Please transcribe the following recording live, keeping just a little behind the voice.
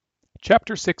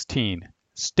Chapter 16,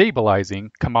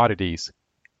 Stabilizing Commodities.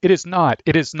 It is not,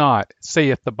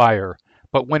 saith the buyer,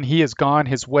 but when he is gone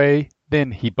his way,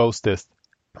 then he boasteth.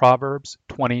 Proverbs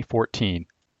 20:14.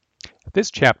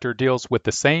 This chapter deals with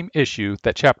the same issue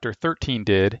that Chapter 13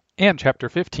 did and Chapter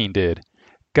 15 did,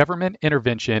 government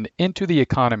intervention into the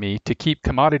economy to keep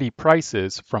commodity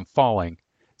prices from falling.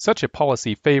 Such a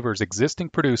policy favors existing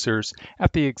producers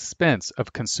at the expense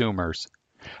of consumers.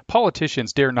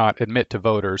 Politicians dare not admit to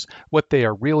voters what they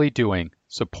are really doing,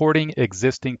 supporting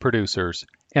existing producers.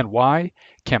 And why?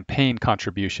 Campaign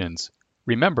contributions.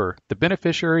 Remember, the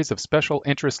beneficiaries of special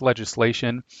interest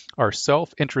legislation are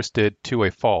self-interested to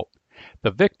a fault. The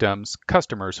victims,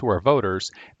 customers who are voters,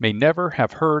 may never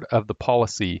have heard of the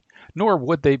policy, nor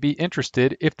would they be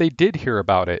interested if they did hear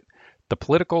about it. The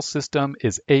political system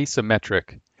is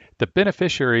asymmetric. The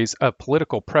beneficiaries of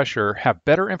political pressure have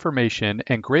better information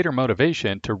and greater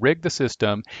motivation to rig the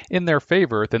system in their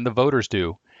favor than the voters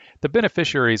do. The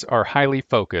beneficiaries are highly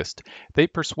focused. They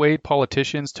persuade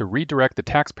politicians to redirect the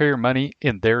taxpayer money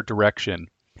in their direction.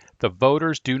 The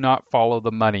voters do not follow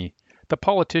the money. The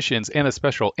politicians and the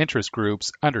special interest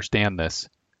groups understand this.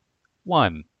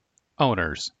 1.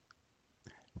 Owners.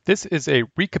 This is a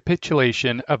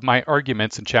recapitulation of my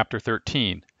arguments in Chapter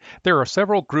 13. There are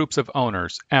several groups of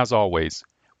owners, as always.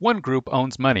 One group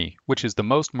owns money, which is the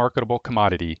most marketable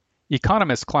commodity.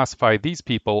 Economists classify these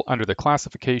people under the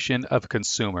classification of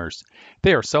consumers.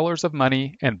 They are sellers of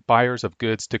money and buyers of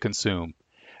goods to consume.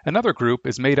 Another group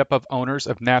is made up of owners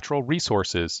of natural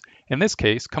resources, in this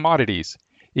case, commodities.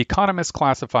 Economists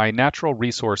classify natural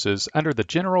resources under the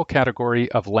general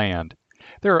category of land.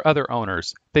 There are other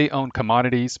owners. They own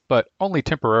commodities, but only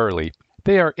temporarily.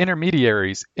 They are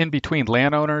intermediaries in between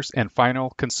landowners and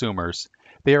final consumers.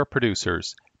 They are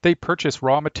producers. They purchase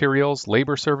raw materials,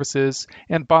 labor services,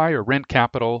 and buy or rent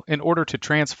capital in order to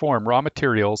transform raw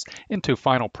materials into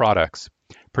final products.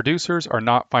 Producers are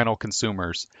not final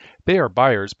consumers. They are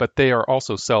buyers, but they are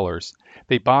also sellers.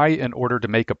 They buy in order to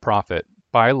make a profit.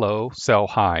 Buy low, sell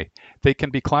high. They can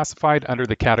be classified under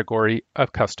the category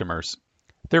of customers.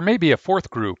 There may be a fourth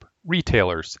group,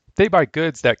 retailers. They buy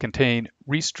goods that contain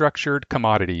restructured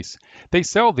commodities. They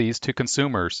sell these to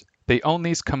consumers. They own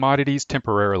these commodities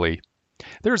temporarily.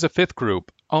 There's a fifth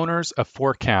group, owners of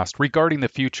forecast regarding the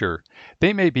future.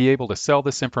 They may be able to sell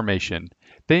this information.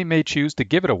 They may choose to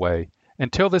give it away.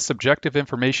 Until this subjective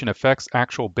information affects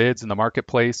actual bids in the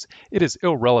marketplace, it is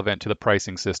irrelevant to the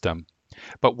pricing system.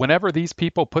 But whenever these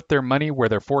people put their money where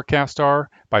their forecasts are,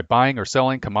 by buying or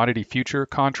selling commodity future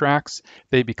contracts,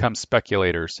 they become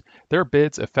speculators. Their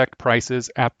bids affect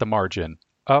prices at the margin,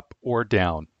 up or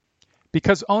down.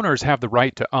 Because owners have the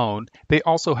right to own, they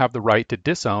also have the right to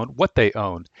disown what they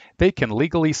own. They can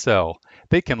legally sell.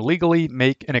 They can legally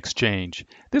make an exchange.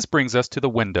 This brings us to the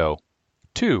window.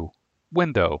 2.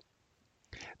 Window.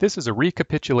 This is a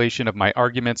recapitulation of my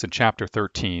arguments in Chapter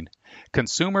 13.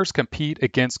 Consumers compete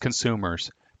against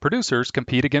consumers. Producers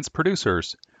compete against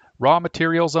producers. Raw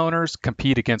materials owners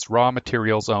compete against raw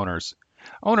materials owners.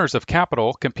 Owners of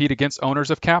capital compete against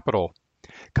owners of capital.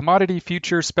 Commodity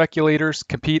future speculators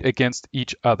compete against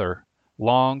each other.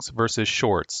 Longs versus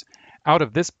shorts. Out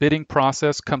of this bidding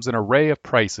process comes an array of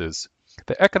prices.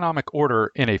 The economic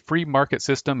order in a free market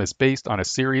system is based on a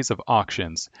series of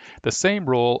auctions. The same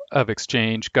rule of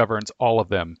exchange governs all of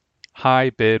them. High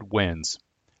bid wins.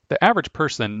 The average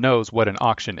person knows what an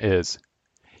auction is.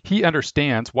 He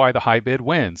understands why the high bid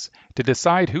wins, to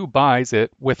decide who buys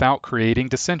it without creating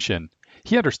dissension.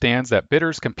 He understands that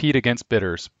bidders compete against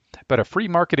bidders. But a free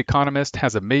market economist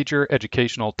has a major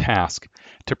educational task: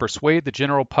 to persuade the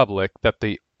general public that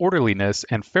the orderliness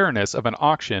and fairness of an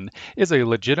auction is a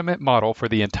legitimate model for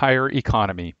the entire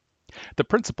economy. The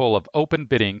principle of open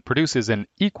bidding produces an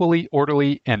equally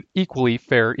orderly and equally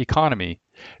fair economy.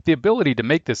 The ability to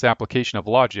make this application of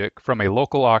logic from a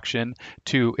local auction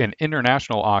to an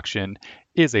international auction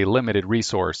is a limited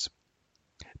resource.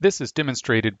 This is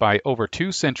demonstrated by over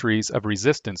 2 centuries of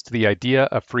resistance to the idea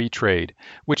of free trade,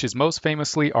 which is most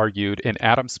famously argued in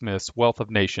Adam Smith's Wealth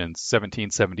of Nations,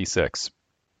 1776.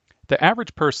 The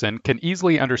average person can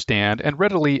easily understand and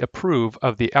readily approve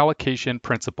of the allocation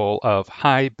principle of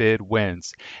high bid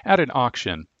wins at an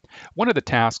auction. One of the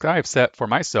tasks I have set for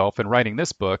myself in writing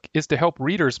this book is to help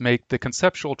readers make the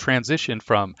conceptual transition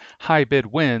from high bid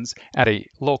wins at a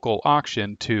local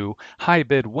auction to high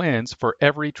bid wins for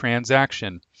every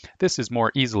transaction. This is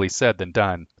more easily said than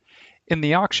done. In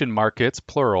the auction markets,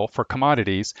 plural, for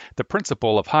commodities, the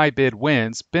principle of high bid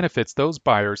wins benefits those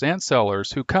buyers and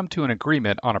sellers who come to an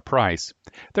agreement on a price.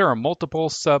 There are multiple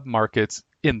sub-markets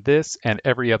in this and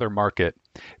every other market.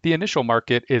 The initial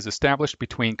market is established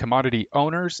between commodity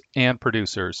owners and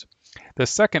producers. The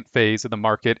second phase of the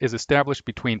market is established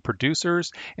between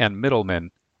producers and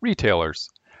middlemen, retailers.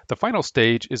 The final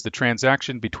stage is the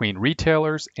transaction between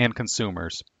retailers and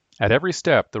consumers. At every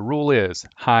step, the rule is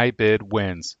high bid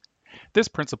wins. This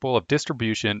principle of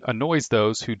distribution annoys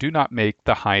those who do not make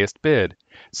the highest bid.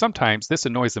 Sometimes this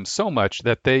annoys them so much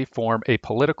that they form a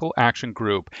political action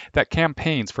group that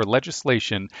campaigns for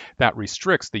legislation that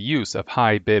restricts the use of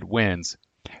high bid wins.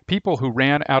 People who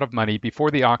ran out of money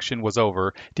before the auction was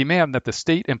over demand that the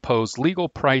state impose legal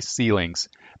price ceilings,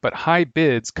 but high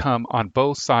bids come on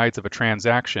both sides of a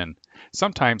transaction.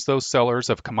 Sometimes those sellers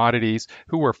of commodities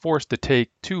who were forced to take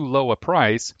too low a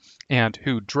price and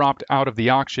who dropped out of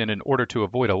the auction in order to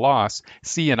avoid a loss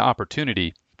see an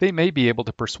opportunity. They may be able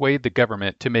to persuade the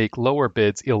government to make lower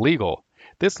bids illegal.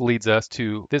 This leads us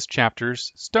to this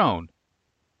chapter's stone.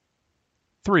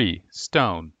 3.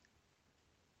 Stone.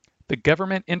 The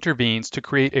government intervenes to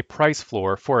create a price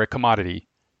floor for a commodity.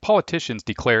 Politicians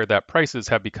declare that prices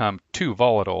have become too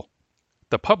volatile.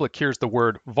 The public hears the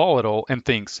word volatile and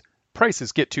thinks,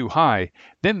 prices get too high,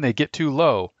 then they get too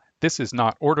low. This is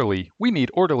not orderly. We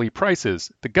need orderly prices.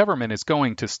 The government is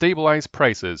going to stabilize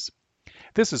prices.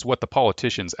 This is what the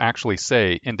politicians actually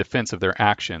say in defense of their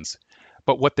actions.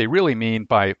 But what they really mean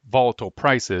by volatile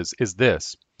prices is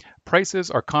this.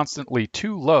 Prices are constantly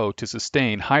too low to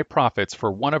sustain high profits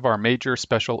for one of our major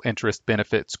special interest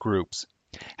benefits groups.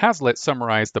 Hazlitt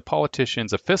summarized the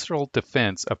politicians' official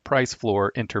defense of price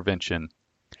floor intervention.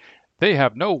 They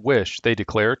have no wish, they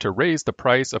declare, to raise the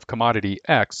price of commodity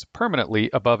X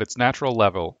permanently above its natural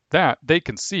level. That, they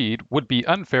concede, would be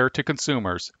unfair to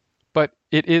consumers. But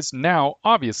it is now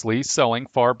obviously selling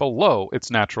far below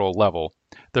its natural level.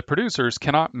 The producers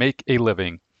cannot make a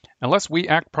living. Unless we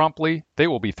act promptly, they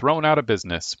will be thrown out of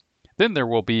business. Then there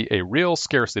will be a real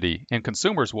scarcity, and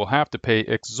consumers will have to pay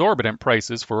exorbitant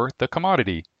prices for the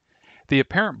commodity. The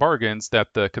apparent bargains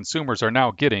that the consumers are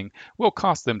now getting will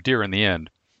cost them dear in the end.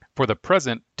 For the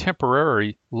present,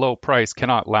 temporary low price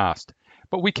cannot last,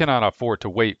 but we cannot afford to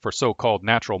wait for so-called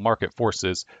natural market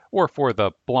forces or for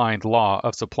the blind law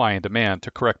of supply and demand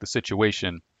to correct the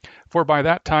situation. For by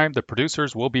that time the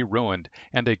producers will be ruined,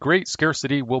 and a great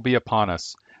scarcity will be upon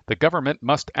us. The government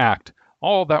must act.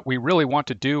 All that we really want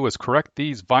to do is correct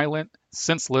these violent,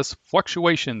 senseless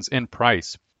fluctuations in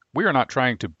price. We are not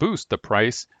trying to boost the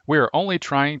price, we are only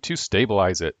trying to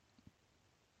stabilize it.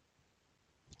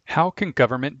 How can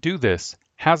government do this?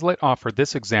 Hazlitt offered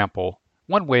this example.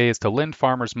 One way is to lend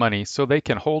farmers money so they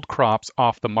can hold crops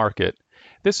off the market.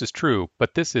 This is true,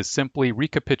 but this is simply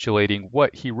recapitulating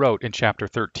what he wrote in Chapter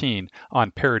 13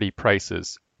 on parity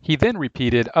prices. He then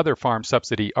repeated other farm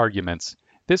subsidy arguments.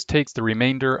 This takes the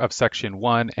remainder of Section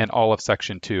 1 and all of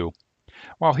Section 2.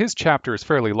 While his chapter is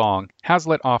fairly long,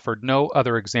 Hazlitt offered no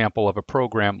other example of a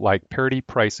program like parity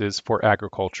prices for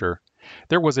agriculture.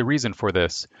 There was a reason for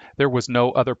this. There was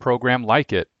no other program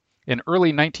like it. In early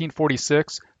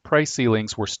 1946, price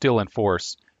ceilings were still in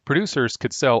force. Producers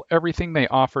could sell everything they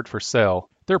offered for sale.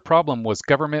 Their problem was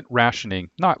government rationing,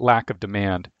 not lack of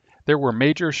demand. There were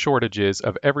major shortages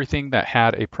of everything that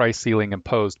had a price ceiling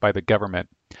imposed by the government.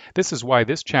 This is why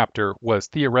this chapter was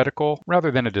theoretical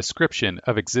rather than a description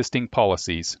of existing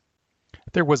policies.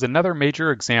 There was another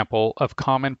major example of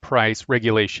common price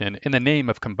regulation in the name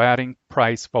of combating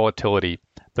price volatility,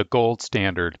 the gold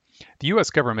standard. The U.S.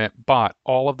 government bought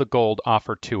all of the gold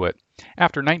offered to it.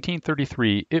 After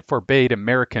 1933, it forbade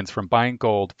Americans from buying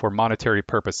gold for monetary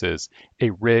purposes, a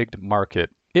rigged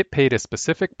market. It paid a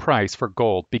specific price for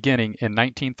gold beginning in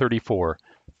 1934,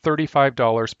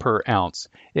 $35 per ounce.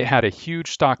 It had a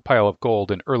huge stockpile of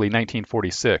gold in early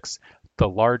 1946, the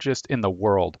largest in the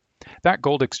world. That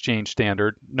gold exchange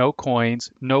standard, no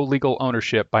coins, no legal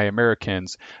ownership by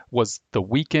Americans, was the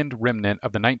weakened remnant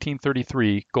of the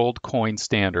 1933 gold coin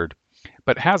standard.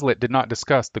 But Hazlitt did not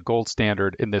discuss the gold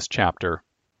standard in this chapter.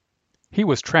 He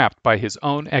was trapped by his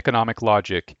own economic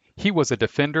logic. He was a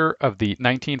defender of the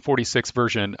 1946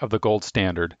 version of the gold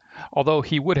standard, although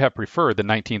he would have preferred the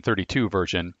 1932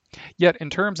 version. Yet in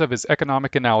terms of his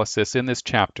economic analysis in this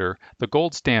chapter, the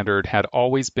gold standard had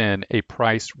always been a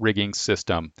price rigging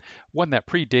system, one that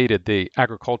predated the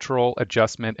Agricultural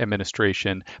Adjustment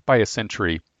Administration by a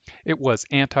century. It was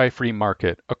anti-free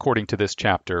market, according to this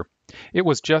chapter. It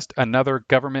was just another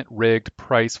government-rigged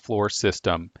price floor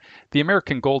system. The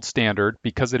American gold standard,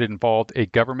 because it involved a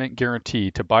government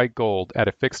guarantee to buy gold at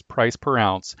a fixed price per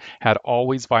ounce, had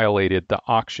always violated the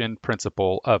auction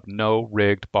principle of no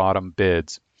rigged bottom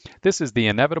bids. This is the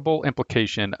inevitable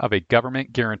implication of a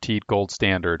government-guaranteed gold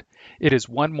standard. It is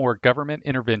one more government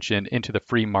intervention into the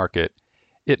free market.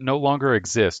 It no longer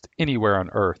exists anywhere on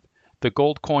Earth. The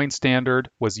gold coin standard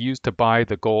was used to buy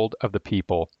the gold of the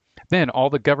people. Then all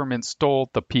the governments stole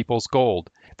the people's gold.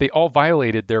 They all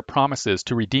violated their promises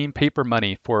to redeem paper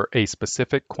money for a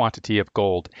specific quantity of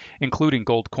gold, including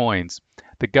gold coins.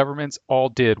 The governments all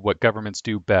did what governments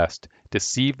do best,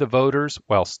 deceive the voters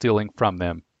while stealing from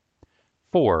them.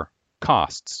 4.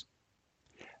 Costs.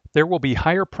 There will be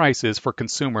higher prices for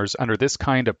consumers under this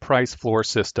kind of price floor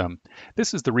system.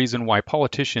 This is the reason why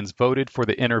politicians voted for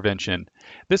the intervention.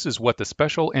 This is what the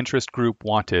special interest group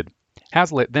wanted.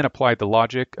 Hazlitt then applied the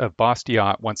logic of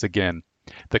Bastiat once again.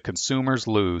 The consumers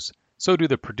lose. So do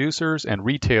the producers and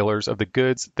retailers of the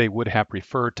goods they would have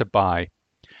preferred to buy.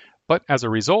 But as a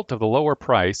result of the lower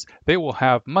price, they will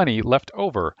have money left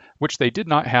over, which they did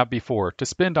not have before, to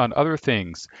spend on other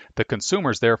things. The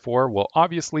consumers, therefore, will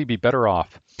obviously be better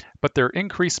off. But their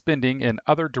increased spending in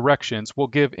other directions will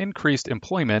give increased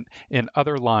employment in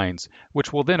other lines,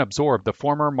 which will then absorb the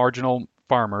former marginal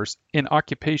farmers in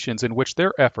occupations in which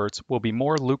their efforts will be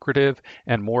more lucrative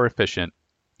and more efficient.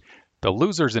 The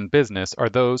losers in business are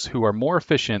those who are more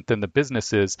efficient than the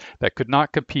businesses that could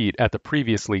not compete at the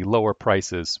previously lower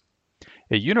prices.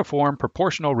 A uniform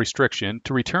proportional restriction,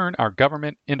 to return our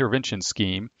government intervention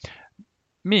scheme,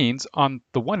 means, on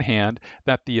the one hand,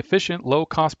 that the efficient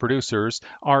low-cost producers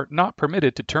are not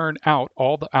permitted to turn out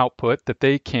all the output that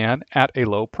they can at a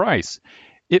low price.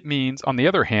 It means, on the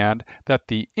other hand, that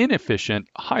the inefficient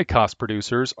high-cost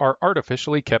producers are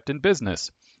artificially kept in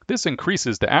business. This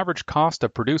increases the average cost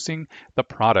of producing the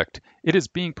product. It is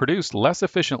being produced less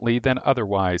efficiently than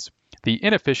otherwise. The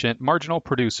inefficient marginal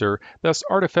producer, thus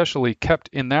artificially kept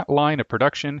in that line of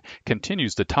production,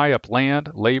 continues to tie up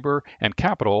land, labor, and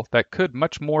capital that could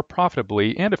much more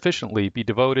profitably and efficiently be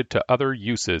devoted to other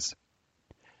uses.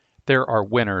 There are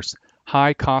winners,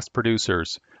 high-cost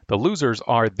producers. The losers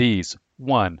are these.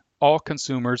 1. All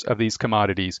consumers of these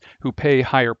commodities who pay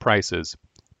higher prices.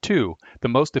 2. The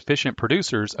most efficient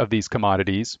producers of these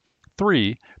commodities.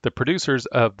 3. The producers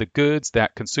of the goods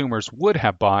that consumers would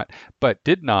have bought but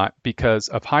did not because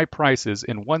of high prices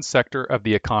in one sector of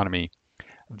the economy.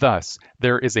 Thus,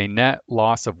 there is a net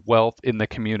loss of wealth in the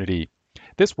community.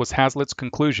 This was Hazlitt's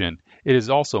conclusion. It is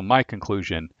also my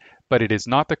conclusion, but it is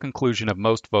not the conclusion of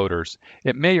most voters.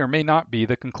 It may or may not be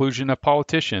the conclusion of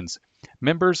politicians.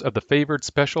 Members of the favored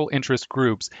special interest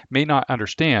groups may not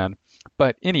understand,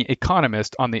 but any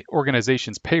economist on the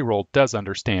organization's payroll does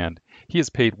understand. He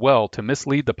is paid well to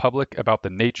mislead the public about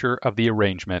the nature of the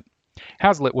arrangement.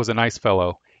 Hazlitt was a nice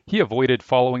fellow. He avoided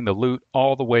following the loot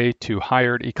all the way to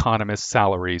hired economists'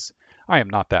 salaries. I am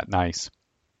not that nice.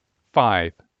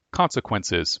 5.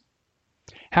 Consequences.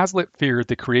 Hazlitt feared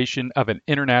the creation of an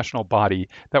international body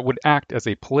that would act as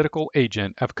a political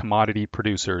agent of commodity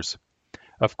producers.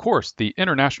 Of course, the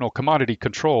international commodity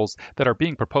controls that are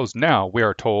being proposed now, we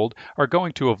are told, are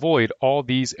going to avoid all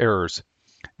these errors.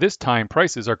 This time,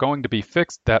 prices are going to be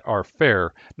fixed that are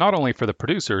fair, not only for the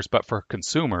producers, but for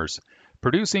consumers.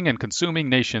 Producing and consuming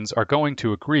nations are going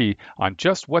to agree on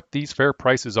just what these fair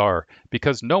prices are,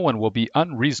 because no one will be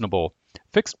unreasonable.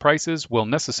 Fixed prices will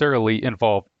necessarily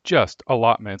involve just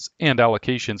allotments and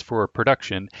allocations for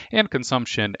production and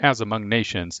consumption as among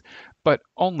nations, but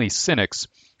only cynics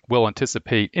will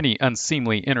anticipate any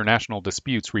unseemly international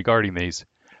disputes regarding these.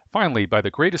 Finally, by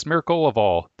the greatest miracle of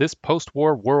all, this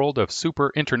post-war world of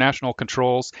super-international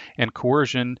controls and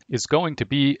coercion is going to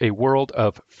be a world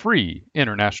of free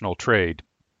international trade.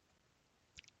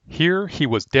 Here he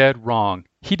was dead wrong.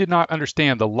 He did not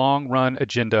understand the long-run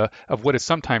agenda of what is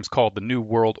sometimes called the New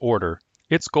World Order.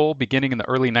 Its goal, beginning in the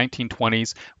early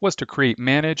 1920s, was to create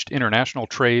managed international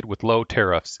trade with low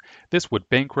tariffs. This would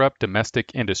bankrupt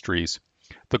domestic industries.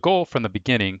 The goal from the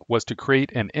beginning was to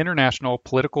create an international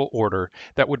political order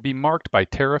that would be marked by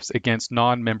tariffs against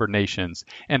non-member nations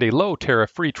and a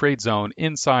low-tariff free trade zone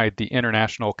inside the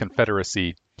International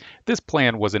Confederacy. This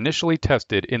plan was initially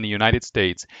tested in the United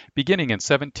States beginning in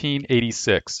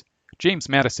 1786. James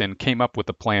Madison came up with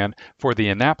the plan for the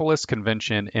Annapolis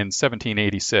Convention in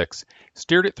 1786,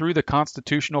 steered it through the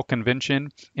Constitutional Convention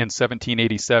in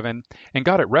 1787, and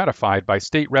got it ratified by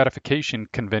state ratification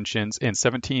conventions in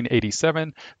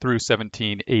 1787 through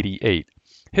 1788.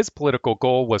 His political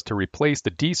goal was to replace the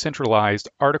decentralized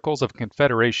Articles of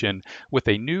Confederation with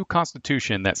a new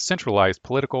constitution that centralized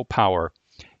political power.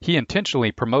 He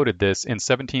intentionally promoted this in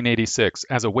 1786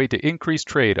 as a way to increase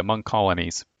trade among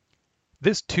colonies.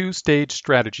 This two-stage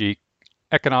strategy,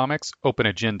 economics, open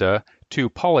agenda, to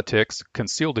politics,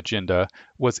 concealed agenda,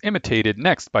 was imitated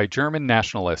next by German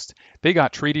nationalists. They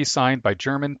got treaties signed by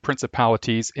German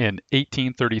principalities in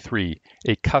 1833,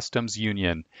 a customs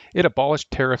union. It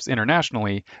abolished tariffs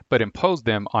internationally, but imposed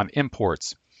them on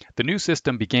imports. The new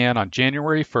system began on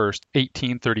January 1,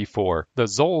 1834. The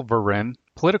Zollverein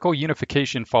political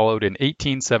unification followed in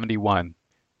 1871.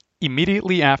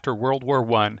 Immediately after World War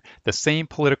I, the same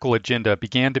political agenda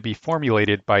began to be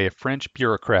formulated by a French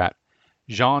bureaucrat,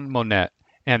 Jean Monnet,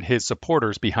 and his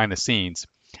supporters behind the scenes.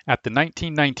 At the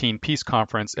 1919 Peace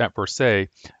Conference at Versailles,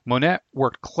 Monnet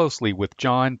worked closely with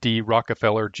John D.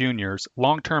 Rockefeller Jr.'s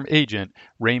long-term agent,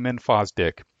 Raymond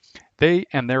Fosdick. They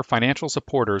and their financial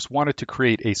supporters wanted to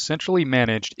create a centrally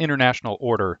managed international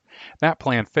order. That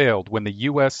plan failed when the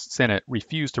U.S. Senate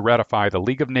refused to ratify the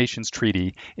League of Nations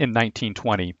Treaty in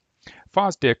 1920.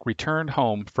 Fosdick returned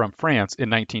home from France in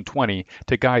 1920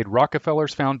 to guide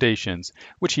Rockefeller's foundations,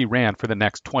 which he ran for the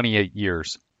next 28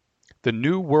 years. The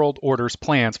New World Order's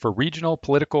plans for regional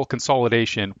political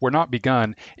consolidation were not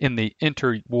begun in the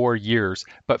interwar years,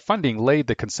 but funding laid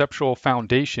the conceptual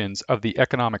foundations of the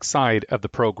economic side of the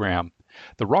program.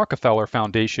 The Rockefeller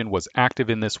Foundation was active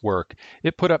in this work.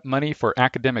 It put up money for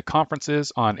academic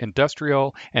conferences on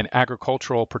industrial and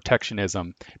agricultural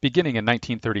protectionism, beginning in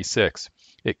 1936.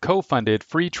 It co-funded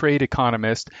free trade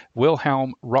economist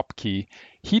Wilhelm Röpke.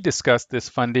 He discussed this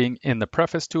funding in the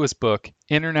preface to his book,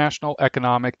 International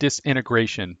Economic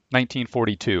Disintegration,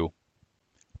 1942.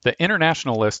 The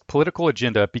internationalist political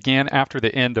agenda began after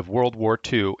the end of World War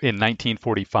II in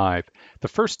 1945. The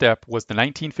first step was the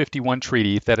 1951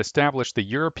 treaty that established the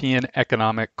European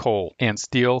Economic Coal and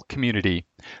Steel Community.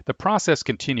 The process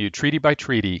continued treaty by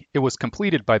treaty. It was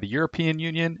completed by the European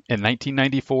Union in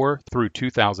 1994 through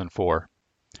 2004.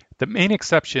 The main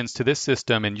exceptions to this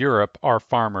system in Europe are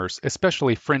farmers,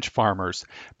 especially French farmers,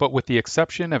 but with the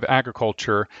exception of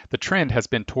agriculture, the trend has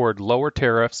been toward lower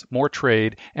tariffs, more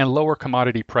trade, and lower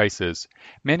commodity prices.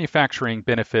 Manufacturing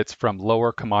benefits from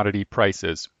lower commodity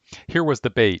prices. Here was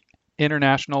the bait: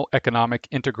 international economic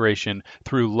integration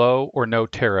through low or no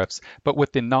tariffs, but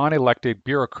with the non-elected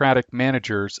bureaucratic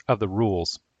managers of the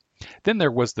rules. Then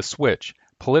there was the switch: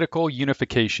 political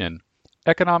unification.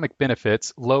 Economic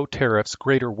benefits, low tariffs,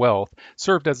 greater wealth,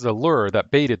 served as a lure that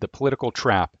baited the political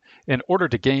trap. In order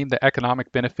to gain the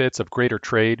economic benefits of greater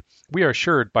trade, we are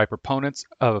assured by proponents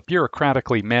of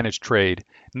bureaucratically managed trade,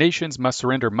 nations must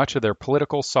surrender much of their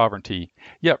political sovereignty.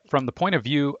 Yet, from the point of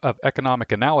view of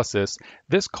economic analysis,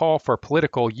 this call for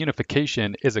political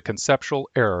unification is a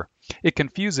conceptual error. It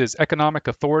confuses economic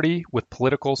authority with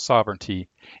political sovereignty.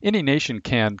 Any nation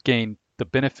can gain the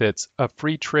benefits of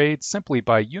free trade simply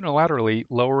by unilaterally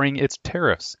lowering its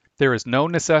tariffs. There is no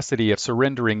necessity of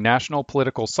surrendering national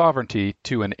political sovereignty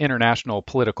to an international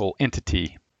political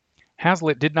entity.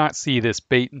 Hazlitt did not see this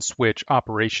bait-and-switch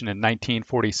operation in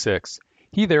 1946.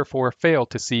 He therefore failed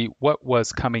to see what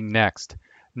was coming next.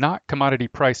 Not commodity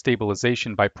price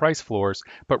stabilization by price floors,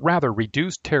 but rather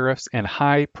reduced tariffs and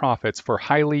high profits for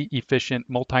highly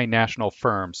efficient multinational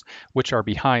firms, which are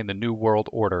behind the New World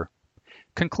Order.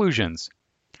 Conclusions.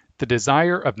 The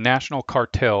desire of national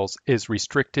cartels is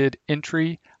restricted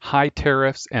entry, high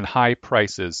tariffs, and high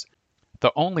prices.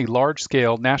 The only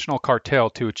large-scale national cartel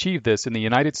to achieve this in the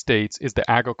United States is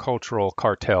the agricultural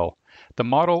cartel. The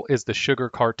model is the sugar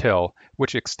cartel,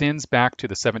 which extends back to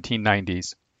the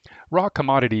 1790s. Raw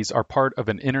commodities are part of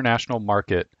an international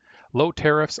market. Low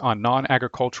tariffs on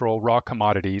non-agricultural raw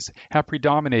commodities have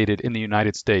predominated in the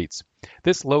United States.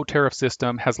 This low tariff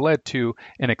system has led to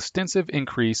an extensive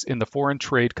increase in the foreign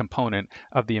trade component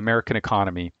of the American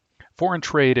economy. Foreign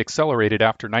trade accelerated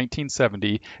after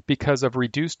 1970 because of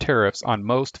reduced tariffs on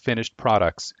most finished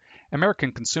products.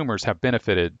 American consumers have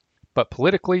benefited, but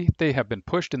politically they have been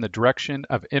pushed in the direction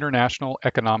of international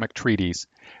economic treaties.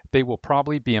 They will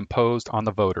probably be imposed on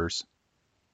the voters.